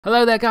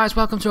Hello there guys,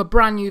 welcome to a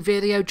brand new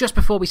video. Just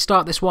before we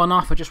start this one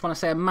off, I just want to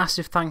say a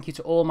massive thank you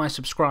to all my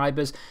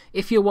subscribers.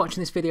 If you're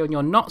watching this video and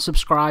you're not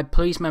subscribed,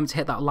 please remember to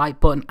hit that like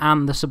button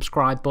and the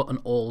subscribe button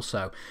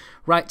also.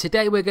 Right,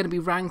 today we're going to be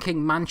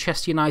ranking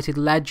Manchester United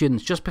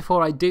legends. Just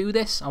before I do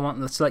this, I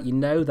want to let you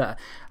know that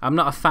I'm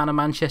not a fan of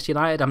Manchester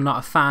United. I'm not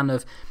a fan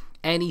of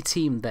any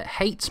team that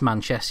hates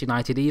Manchester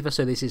United either,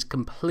 so this is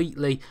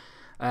completely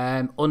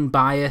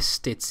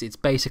unbiased. It's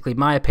basically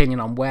my opinion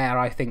on where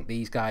I think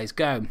these guys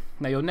go.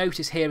 Now you'll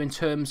notice here in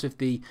terms of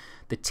the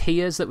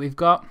tiers that we've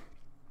got,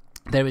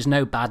 there is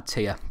no bad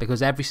tier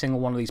because every single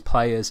one of these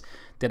players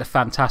did a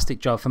fantastic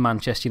job for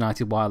Manchester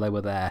United while they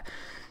were there.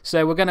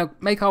 So we're going to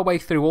make our way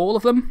through all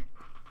of them,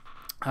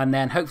 and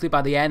then hopefully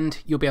by the end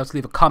you'll be able to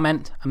leave a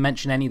comment and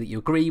mention any that you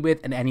agree with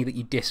and any that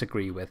you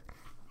disagree with.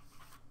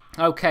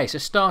 Okay, so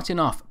starting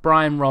off,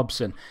 Brian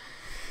Robson.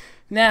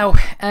 Now,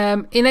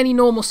 in any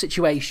normal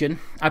situation,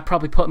 I'd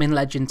probably put him in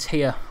Legend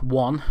Tier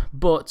 1,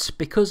 but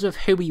because of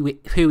who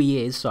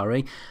he is,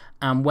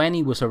 and when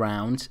he was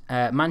around,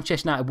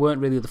 Manchester United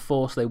weren't really the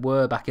force they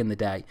were back in the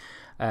day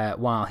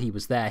while he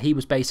was there. He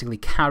was basically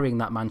carrying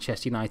that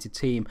Manchester United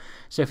team.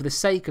 So for the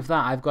sake of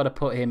that, I've got to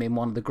put him in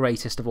one of the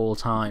greatest of all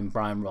time,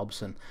 Brian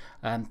Robson.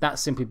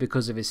 That's simply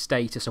because of his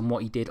status and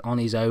what he did on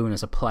his own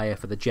as a player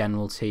for the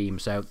general team.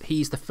 So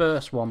he's the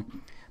first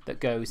one that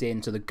goes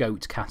into the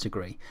GOAT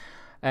category.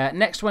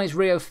 Next one is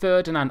Rio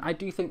Ferdinand. I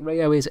do think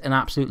Rio is an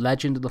absolute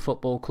legend of the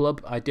football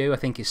club. I do. I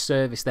think his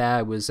service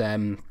there was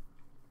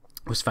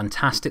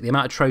fantastic. The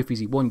amount of trophies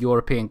he won,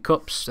 European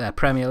Cups,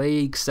 Premier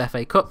Leagues,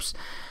 FA Cups.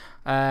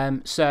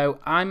 So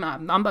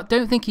I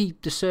don't think he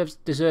deserves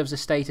the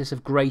status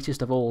of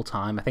greatest of all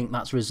time. I think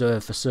that's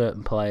reserved for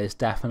certain players,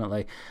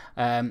 definitely.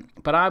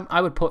 But I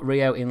would put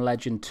Rio in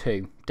Legend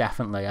 2,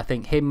 definitely. I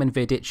think him and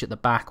Vidic at the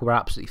back were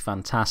absolutely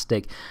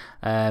fantastic.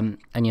 And,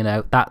 you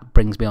know, that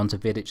brings me on to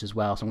Vidic as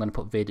well. So I'm going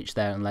to put Vidic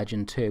there in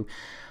Legend 2.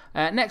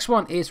 Next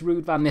one is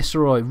Ruud van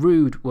Nistelrooy.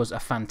 Ruud was a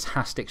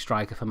fantastic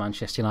striker for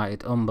Manchester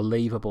United.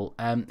 Unbelievable.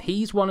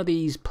 He's one of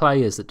these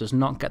players that does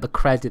not get the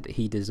credit that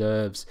he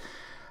deserves.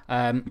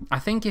 I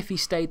think if he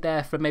stayed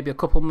there for maybe a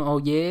couple more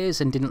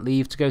years and didn't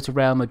leave to go to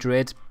Real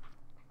Madrid,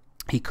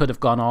 he could have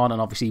gone on and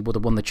obviously would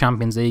have won the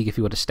Champions League if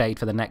he would have stayed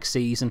for the next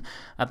season.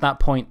 At that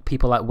point,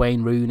 people like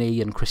Wayne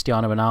Rooney and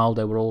Cristiano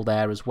Ronaldo were all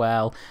there as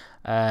well,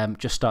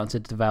 just starting to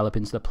develop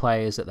into the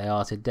players that they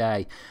are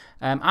today.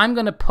 I'm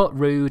going to put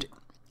Ruud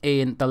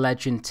in the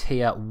Legend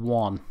Tier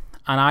 1,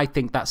 and I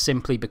think that's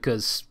simply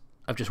because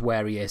of just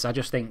where he is. I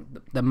just think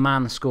the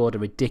man scored a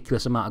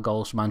ridiculous amount of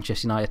goals for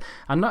Manchester United,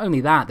 and not only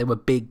that, they were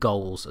big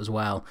goals as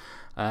well.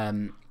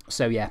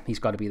 So yeah, he's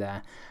got to be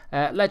there.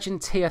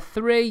 Legend Tier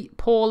 3,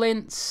 Paul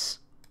Ince.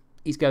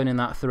 He's going in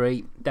that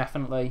 3,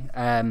 definitely.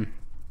 I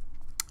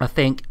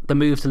think the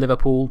move to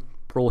Liverpool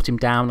brought him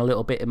down a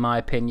little bit, in my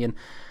opinion.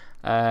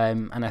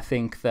 And I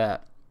think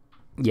that,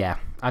 yeah,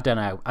 I don't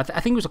know. I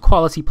think he was a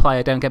quality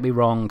player, don't get me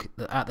wrong.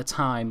 At the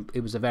time,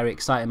 it was a very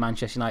exciting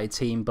Manchester United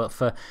team, but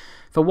for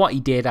what he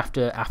did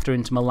after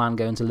Inter Milan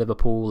going to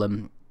Liverpool,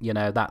 and, you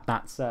know,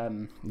 that's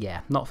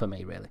yeah, not for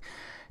me, really.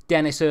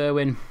 Dennis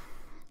Irwin,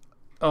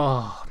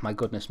 oh, my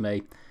goodness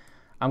me.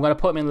 I'm going to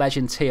put him in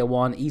Legend Tier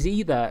 1. He's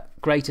either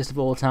greatest of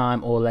all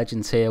time or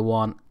Legend Tier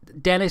 1.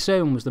 Dennis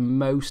Irwin was the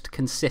most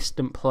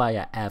consistent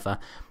player ever.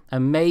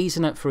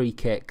 Amazing at free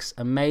kicks,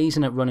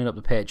 amazing at running up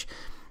the pitch.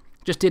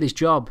 Just did his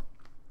job.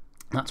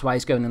 That's why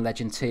he's going in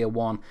Legend Tier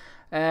 1.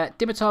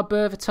 Dimitar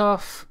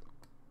Berbatov,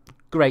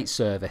 great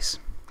service.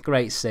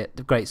 Great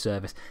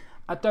service.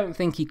 I don't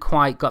think he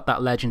quite got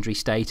that legendary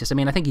status. I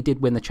mean, I think he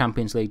did win the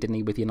Champions League, didn't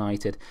he, with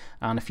United,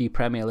 and a few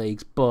Premier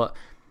Leagues. But,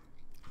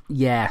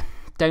 yeah,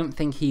 don't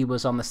think he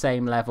was on the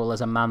same level as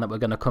a man that we're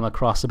going to come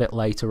across a bit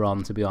later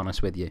on, to be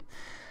honest with you.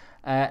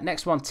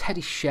 Next one,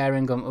 Teddy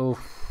Sheringham. Oh,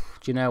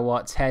 do you know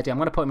what? Teddy, I'm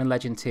going to put him in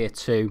Legend Tier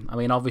 2. I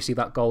mean, obviously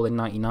that goal in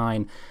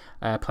 '99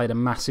 played a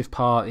massive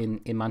part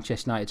in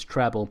Manchester United's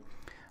treble,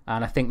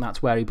 and I think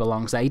that's where he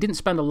belongs there. He didn't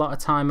spend a lot of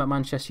time at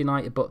Manchester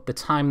United, but the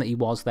time that he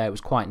was there, it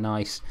was quite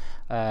nice,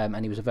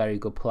 and he was a very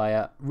good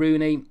player.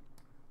 Rooney,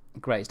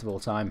 greatest of all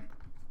time.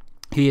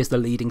 He is the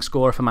leading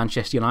scorer for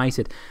Manchester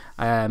United,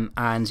 and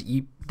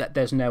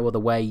there's no other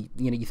way.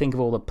 You know, you think of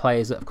all the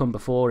players that have come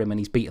before him, and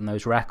he's beaten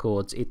those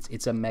records.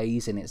 It's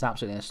amazing. It's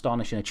absolutely an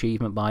astonishing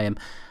achievement by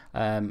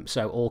him.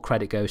 So all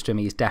credit goes to him.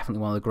 He's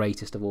definitely one of the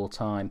greatest of all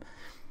time.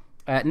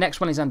 Next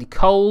one is Andy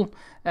Cole,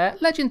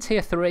 Legend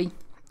Tier 3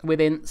 with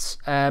Ince.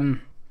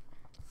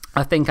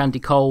 I think Andy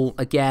Cole,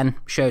 again,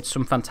 showed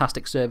some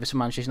fantastic service for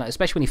Manchester United,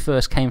 especially when he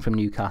first came from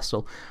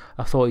Newcastle.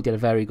 I thought he did a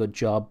very good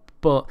job.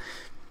 But,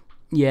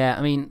 yeah,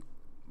 I mean,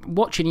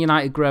 watching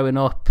United growing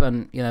up,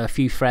 and, you know, a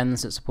few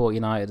friends that support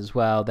United as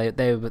well,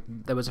 there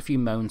was a few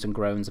moans and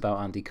groans about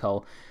Andy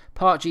Cole.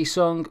 Park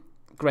Ji-sung,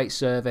 great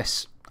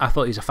service. I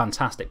thought he was a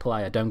fantastic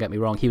player, don't get me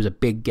wrong. He was a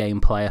big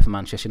game player for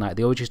Manchester United.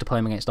 They always used to play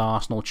him against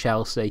Arsenal,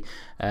 Chelsea,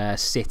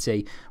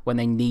 City. When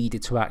they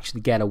needed to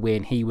actually get a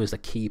win, he was the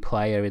key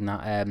player in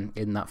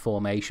that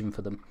formation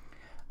for them.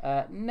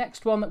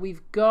 Next one that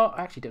we've got,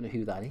 I actually don't know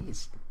who that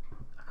is.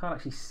 I can't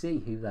actually see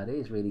who that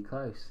is really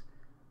close.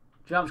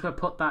 you know, I'm just going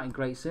to put that in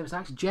great service.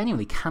 I actually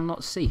genuinely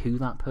cannot see who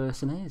that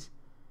person is.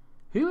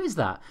 Who is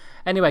that?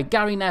 Anyway,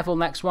 Gary Neville,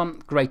 next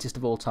one, greatest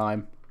of all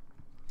time.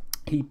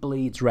 He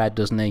bleeds red,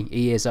 doesn't he?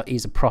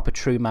 He's a proper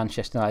true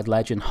Manchester United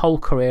legend. Whole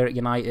career at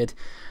United.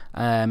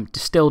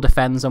 Still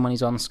defends them when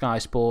he's on Sky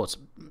Sports.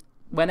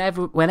 When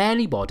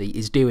anybody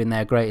is doing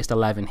their greatest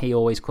 11, he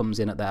always comes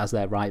in as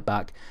their right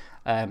back.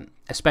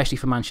 Especially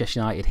for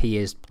Manchester United, he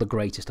is the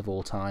greatest of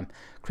all time.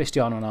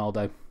 Cristiano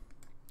Ronaldo,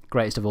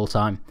 greatest of all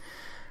time.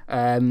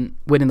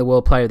 Winning the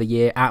World Player of the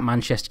Year at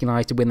Manchester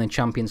United, winning the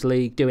Champions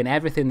League, doing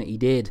everything that he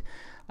did.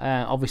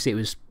 Obviously, it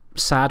was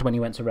sad when he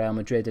went to Real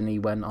Madrid and he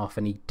went off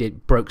and he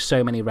broke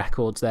so many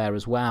records there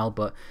as well.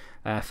 But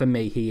for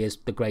me, he is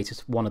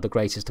one of the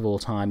greatest of all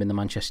time in the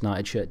Manchester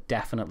United shirt,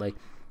 definitely.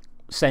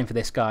 Same for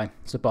this guy,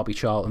 Sir Bobby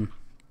Charlton.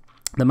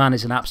 The man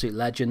is an absolute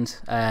legend.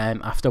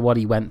 After what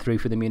he went through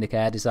for the Munich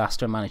air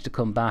disaster, and managed to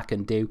come back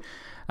and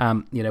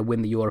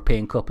win the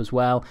European Cup as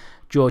well.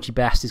 Georgie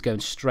Best is going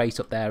straight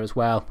up there as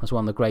well as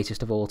one of the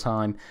greatest of all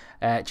time.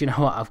 Do you know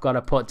what? I've got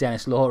to put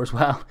Denis Law as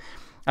well.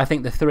 I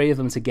think the three of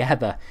them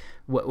together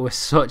were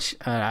such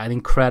an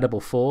incredible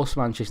force,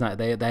 Manchester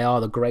United. They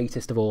are the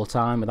greatest of all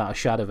time, without a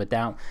shadow of a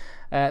doubt.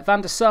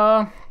 Van der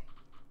Sar,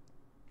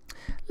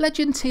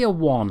 legend tier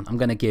 1, I'm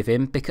going to give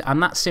him,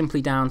 and that's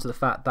simply down to the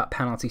fact that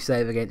penalty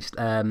save against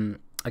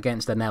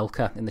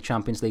Anelka in the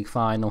Champions League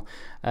final.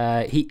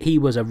 He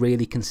was a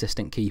really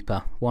consistent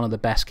keeper, one of the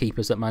best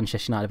keepers that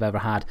Manchester United have ever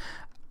had,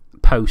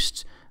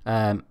 post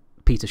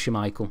Peter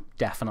Schmeichel,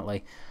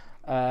 definitely.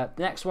 The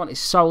next one is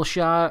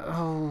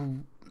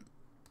Solskjaer.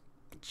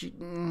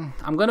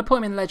 I'm going to put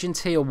him in legend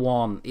tier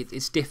 1.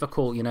 It's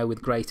difficult,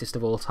 with greatest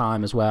of all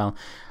time as well.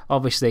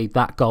 Obviously,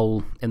 that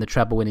goal in the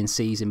treble-winning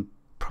season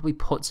probably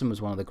puts him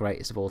as one of the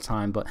greatest of all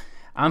time, but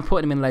I'm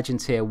putting him in legend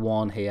tier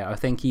 1 here. I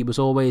think he was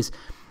always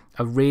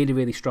a really,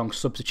 really strong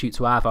substitute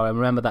to have. I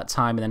remember that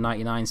time in the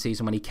 99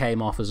 season when he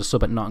came off as a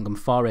sub at Nottingham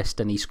Forest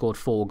and he scored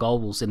 4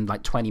 goals in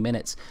like 20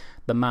 minutes.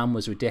 The man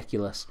was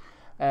ridiculous.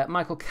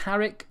 Michael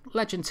Carrick,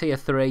 legend tier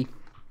 3.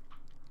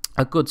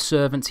 A good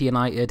servant to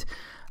United.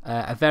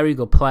 A very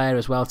good player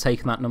as well,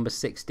 taking that number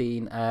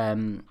 16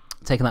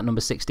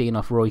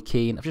 off Roy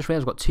Keane. I've just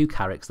realised I've got 2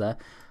 Carricks there.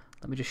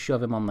 Let me just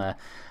shove him on there.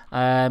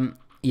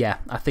 Yeah,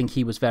 I think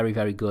he was very,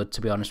 very good,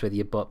 to be honest with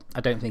you, but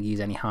I don't think he's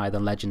any higher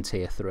than legend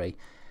tier 3.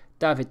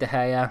 David De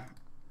Gea,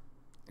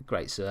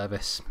 great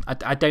service.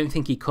 I don't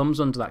think he comes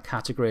under that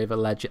category of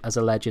as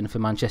a legend for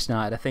Manchester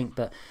United. I think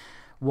that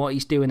what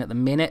he's doing at the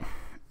minute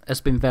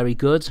has been very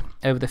good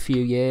over the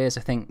few years.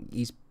 I think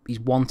he's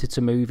wanted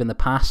to move in the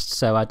past,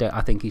 so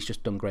I think he's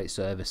just done great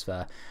service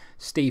there.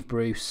 Steve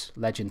Bruce,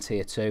 legend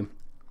tier 2.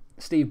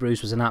 Steve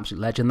Bruce was an absolute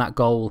legend. That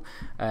goal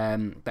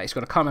that he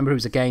scored, I can't remember who it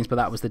was against, but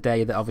that was the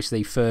day that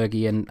obviously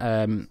Fergie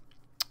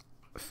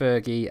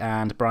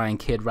and Brian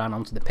Kidd ran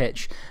onto the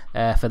pitch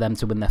for them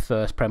to win their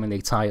first Premier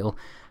League title.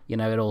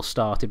 It all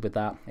started with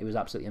that. It was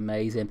absolutely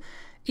amazing.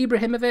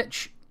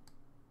 Ibrahimovic,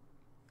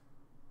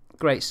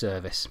 great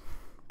service.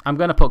 I'm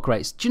going to put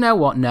great. Do you know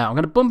what? No, I'm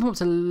going to bump him up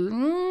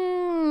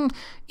to...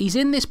 he's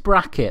in this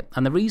bracket,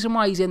 and the reason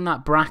why he's in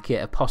that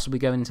bracket of possibly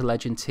going into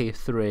legend tier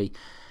 3,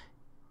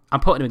 I'm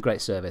putting him in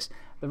great service.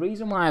 The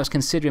reason why I was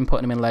considering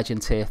putting him in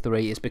legend tier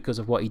 3 is because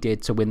of what he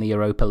did to win the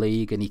Europa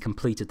League, and he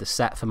completed the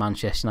set for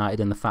Manchester United,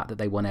 and the fact that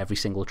they won every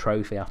single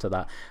trophy after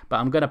that. But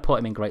I'm going to put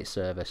him in great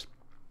service.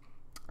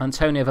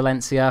 Antonio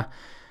Valencia,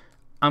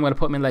 I'm going to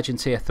put him in legend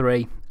tier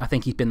 3. I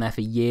think he's been there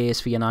for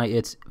years for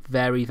United.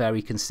 Very,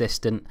 very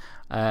consistent.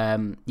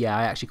 Yeah,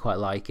 I actually quite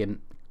like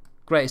him.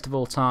 Greatest of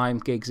all time,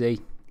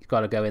 Giggsy. He's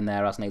got to go in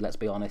there, hasn't he? Let's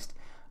be honest.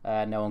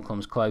 No one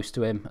comes close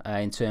to him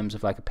in terms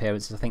of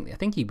appearances. I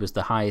think he was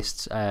the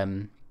highest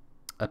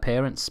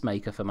appearance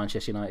maker for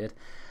Manchester United.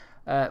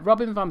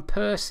 Robin van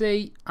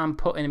Persie, I'm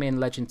putting him in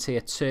legend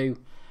tier 2.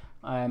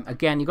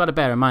 Again, you've got to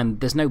bear in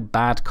mind there's no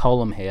bad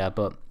column here,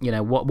 but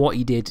what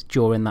he did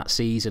during that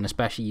season,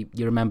 especially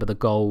you remember the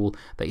goal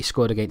that he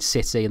scored against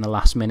City in the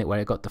last minute where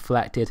it got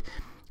deflected.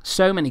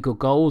 So many good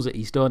goals that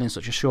he's done in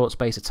such a short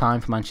space of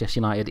time for Manchester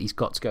United. He's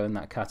got to go in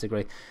that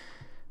category.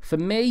 For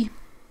me,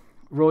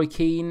 Roy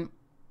Keane,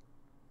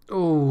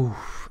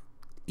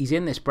 he's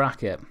in this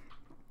bracket.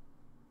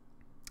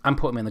 I'm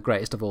putting him in the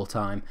greatest of all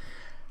time.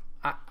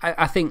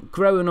 I think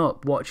growing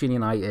up watching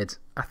United,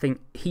 I think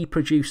he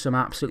produced some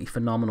absolutely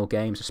phenomenal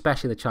games,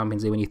 especially the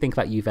Champions League. When you think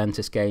of that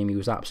Juventus game, he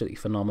was absolutely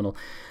phenomenal.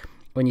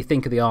 When you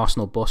think of the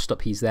Arsenal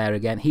bust-up, he's there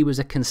again. He was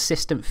a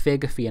consistent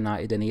figure for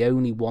United, and he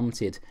only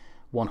wanted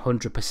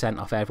 100%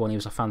 off everyone. He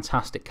was a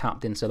fantastic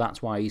captain, so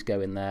that's why he's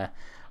going there.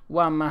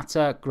 Juan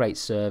Mata, great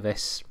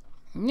service.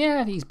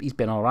 Yeah, he's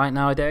been all right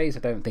nowadays.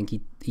 I don't think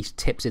he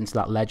tips into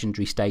that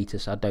legendary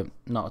status.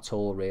 Not at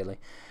all, really.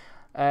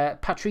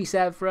 Patrice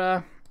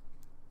Evra,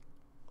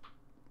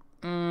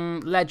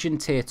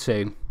 legend tier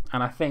 2,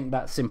 and I think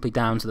that's simply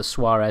down to the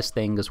Suarez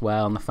thing as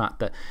well, and the fact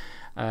that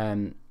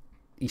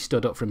he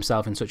stood up for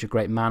himself in such a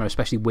great manner,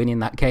 especially winning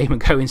that game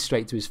and going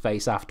straight to his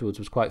face afterwards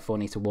was quite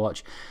funny to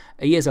watch.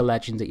 He is a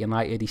legend at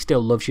United. He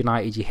still loves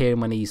United. You hear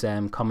him when he's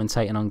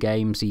commentating on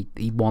games.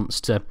 He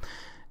wants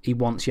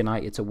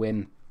United to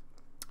win.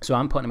 So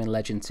I'm putting him in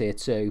Legend Tier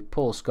 2.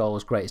 Paul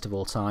Scholes, greatest of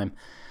all time.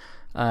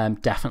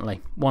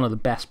 Definitely. One of the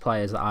best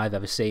players that I've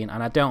ever seen.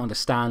 And I don't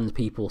understand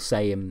people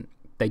saying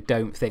they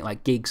don't think,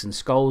 like, Giggs and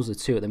Scholes are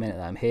two at the minute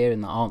that I'm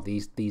hearing that aren't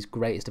these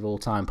greatest of all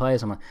time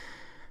players. I'm like,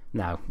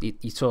 no,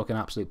 you're talking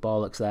absolute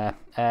bollocks there.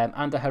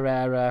 Ander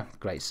Herrera,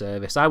 great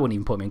service. I wouldn't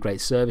even put him in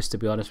great service, to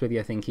be honest with you.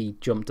 I think he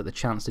jumped at the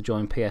chance to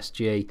join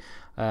PSG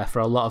for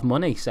a lot of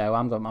money, so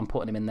I'm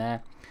putting him in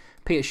there.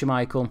 Peter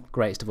Schmeichel,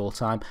 greatest of all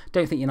time.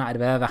 Don't think United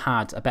have ever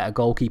had a better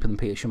goalkeeper than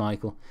Peter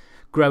Schmeichel.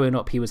 Growing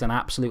up, he was an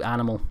absolute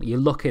animal. You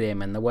look at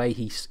him and the way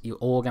he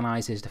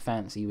organised his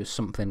defence, he was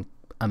something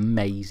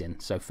amazing.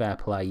 So fair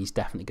play, he's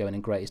definitely going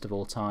in greatest of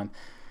all time.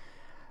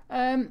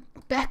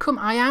 Beckham,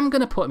 I am going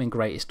to put him in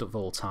greatest of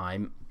all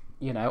time.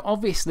 You know,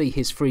 obviously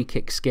his free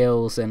kick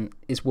skills and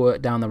his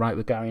work down the right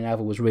with Gary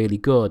Neville was really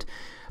good.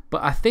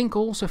 But I think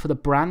also for the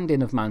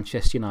branding of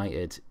Manchester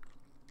United,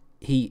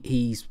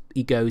 he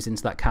goes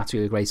into that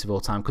category of greatest of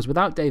all time. Because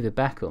without David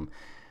Beckham,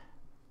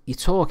 you're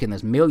talking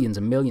there's millions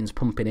and millions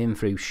pumping in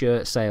through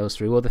shirt sales,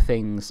 through other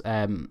things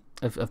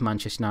of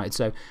Manchester United.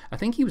 So I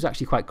think he was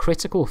actually quite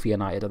critical for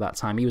United at that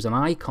time. He was an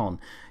icon,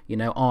 you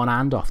know, on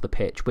and off the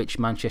pitch, which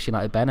Manchester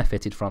United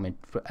benefited from,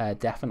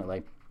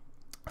 definitely.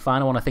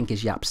 Final one I think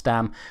is Jaap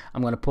Stam.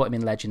 I'm going to put him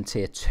in Legend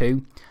Tier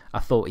 2. I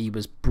thought he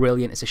was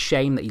brilliant. It's a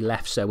shame that he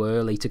left so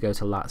early to go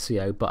to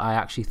Lazio, but I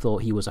actually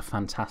thought he was a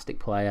fantastic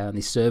player and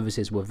his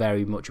services were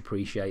very much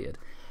appreciated.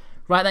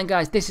 Right then,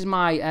 guys, this is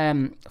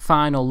my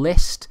final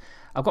list.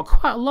 I've got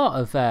quite a lot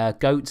of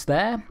GOATs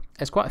there.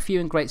 There's quite a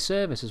few in great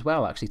service as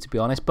well, actually, to be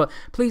honest. But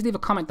please leave a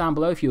comment down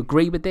below if you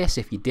agree with this,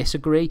 if you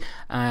disagree.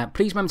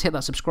 Please remember to hit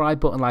that subscribe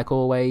button like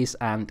always,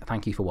 and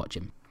thank you for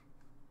watching.